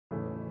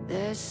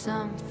There's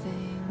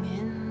something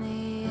in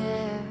the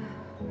air.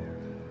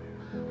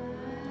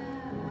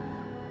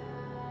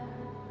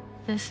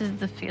 This is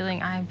the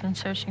feeling I've been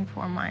searching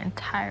for my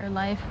entire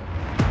life.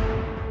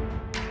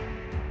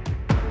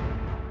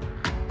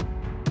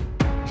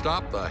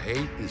 Stop the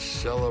hate and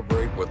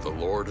celebrate what the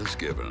Lord has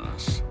given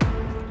us.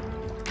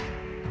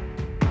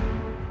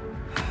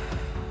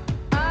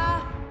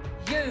 Are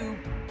you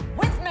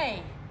with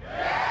me?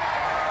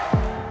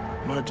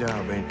 My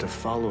job ain't to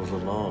follow the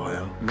law,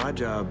 Al. My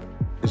job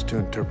is to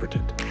interpret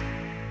it.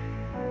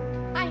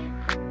 Hi.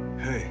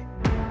 Hey.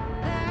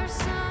 There's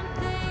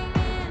something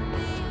in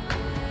the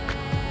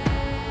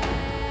air.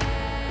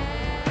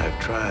 I've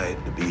tried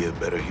to be a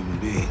better human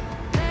being.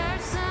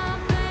 There's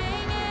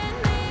something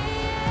in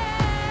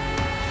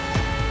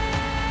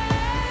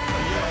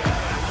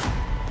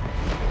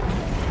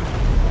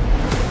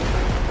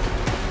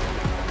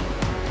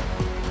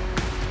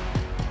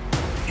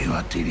the You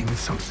are dealing with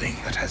something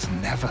that has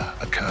never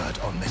occurred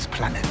on this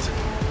planet.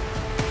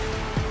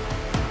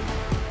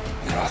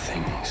 There are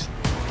things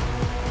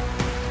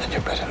that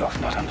you're better off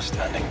not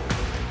understanding.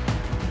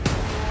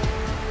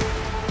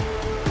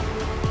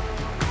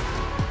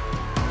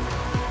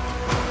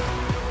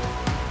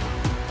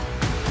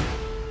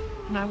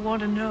 And I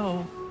want to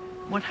know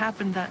what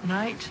happened that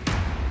night.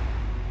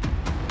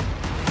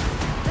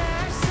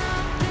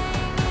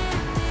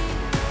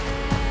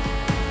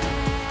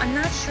 I'm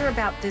not sure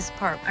about this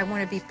part. I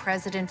want to be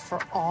president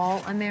for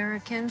all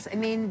Americans. I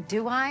mean,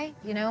 do I?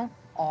 You know,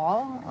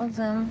 all of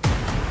them.